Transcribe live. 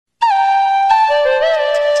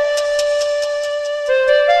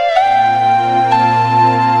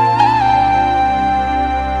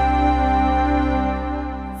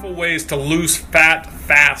lose fat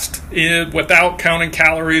fast without counting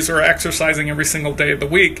calories or exercising every single day of the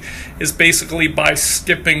week is basically by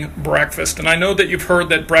skipping breakfast. And I know that you've heard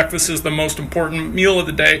that breakfast is the most important meal of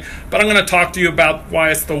the day, but I'm going to talk to you about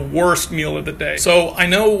why it's the worst meal of the day. So I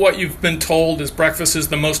know what you've been told is breakfast is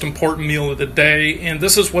the most important meal of the day, and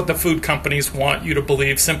this is what the food companies want you to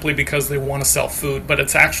believe simply because they want to sell food, but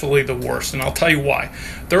it's actually the worst, and I'll tell you why.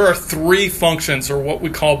 There are three functions, or what we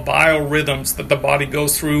call biorhythms, that the body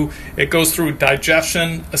goes through. It goes through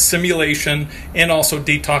digestion, assimilation, and also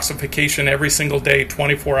detoxification every single day,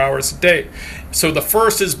 24 hours a day. So the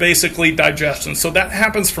first is basically digestion. So that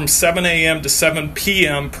happens from 7 a.m. to 7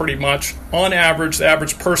 p.m. pretty much, on average, the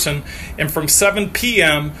average person. And from 7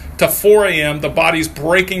 p.m. to 4 a.m., the body's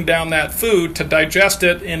breaking down that food to digest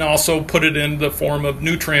it and also put it in the form of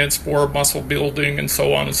nutrients for muscle building and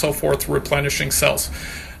so on and so forth, replenishing cells.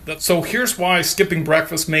 So here's why skipping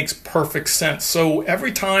breakfast makes perfect sense. So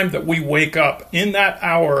every time that we wake up in that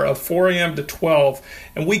hour of 4 a.m. to 12,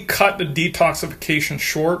 and we cut the detoxification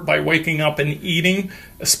short by waking up and eating,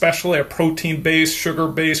 especially a protein-based,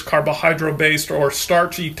 sugar-based, carbohydrate-based, or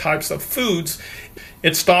starchy types of foods,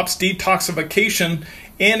 it stops detoxification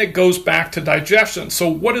and it goes back to digestion. So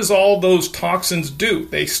what does all those toxins do?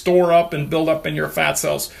 They store up and build up in your fat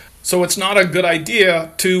cells. So it's not a good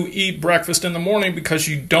idea to eat breakfast in the morning because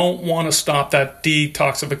you don't want to stop that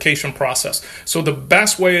detoxification process. So the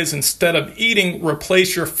best way is, instead of eating,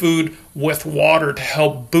 replace your food with water to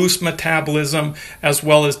help boost metabolism as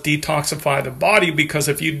well as detoxify the body, because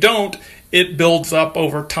if you don't, it builds up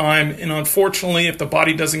over time, and unfortunately, if the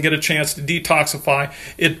body doesn't get a chance to detoxify,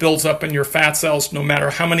 it builds up in your fat cells no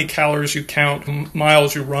matter how many calories you count,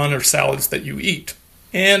 miles you run, or salads that you eat.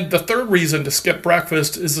 And the third reason to skip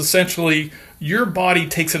breakfast is essentially your body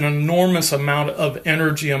takes an enormous amount of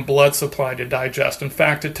energy and blood supply to digest. In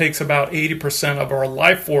fact, it takes about 80% of our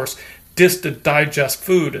life force just to digest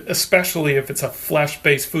food, especially if it's a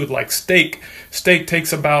flesh-based food like steak. Steak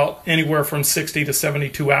takes about anywhere from 60 to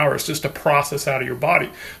 72 hours just to process out of your body.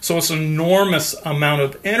 So it's an enormous amount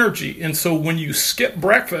of energy. And so when you skip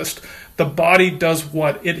breakfast, the body does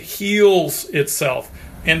what? It heals itself.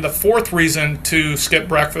 And the fourth reason to skip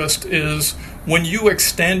breakfast is when you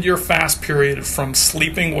extend your fast period from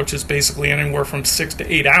sleeping, which is basically anywhere from 6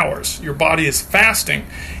 to 8 hours, your body is fasting.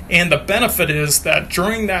 And the benefit is that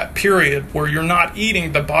during that period where you're not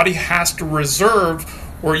eating, the body has to reserve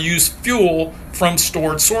or use fuel from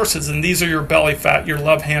stored sources. And these are your belly fat, your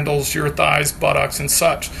love handles, your thighs, buttocks, and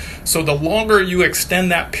such. So the longer you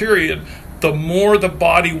extend that period, the more the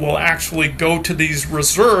body will actually go to these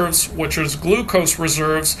reserves, which is glucose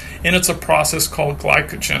reserves, and it's a process called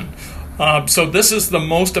glycogen. So this is the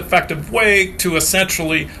most effective way to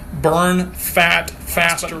essentially burn fat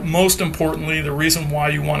faster. Most importantly, the reason why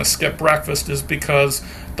you want to skip breakfast is because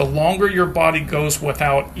the longer your body goes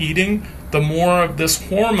without eating, the more of this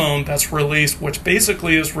hormone that's released, which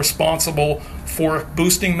basically is responsible for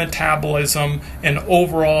boosting metabolism and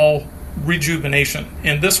overall rejuvenation.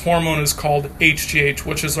 And this hormone is called HGH,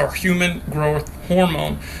 which is our human growth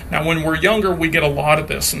hormone. Now, when we're younger, we get a lot of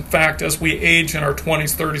this. In fact, as we age in our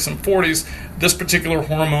 20s, 30s, and 40s, this particular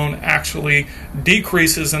hormone actually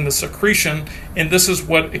decreases in the secretion, and this is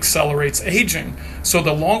what accelerates aging. So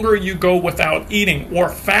the longer you go without eating, or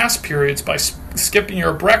fast periods by skipping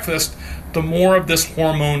your breakfast, the more of this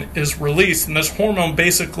hormone is released. And this hormone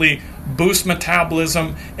basically boosts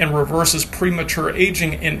metabolism and reverses premature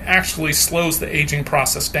aging and actually slows the aging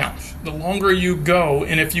process down. The longer you go,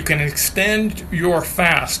 and if you can extend your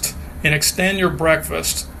fast and extend your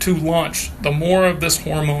breakfast to lunch, the more of this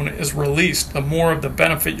hormone is released, the more of the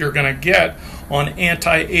benefit you're going to get on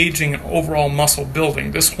anti-aging and overall muscle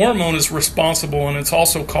building. This hormone is responsible, and it's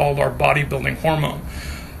also called our bodybuilding hormone.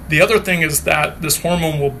 The other thing is that this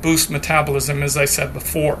hormone will boost metabolism, as I said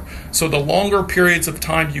before. So the longer periods of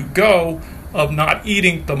time you go of not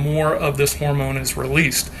eating, the more of this hormone is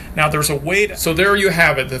released. Now there's a way so there you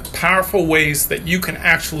have it, the powerful ways that you can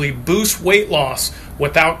actually boost weight loss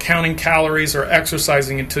without counting calories or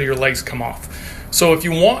exercising until your legs come off. So if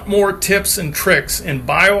you want more tips and tricks in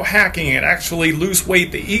biohacking and actually lose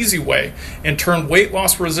weight the easy way and turn weight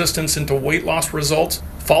loss resistance into weight loss results,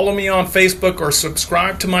 follow me on Facebook or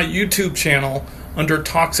subscribe to my YouTube channel under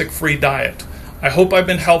Toxic Free Diet. I hope I've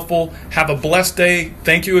been helpful. Have a blessed day.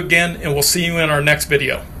 Thank you again, and we'll see you in our next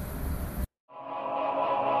video.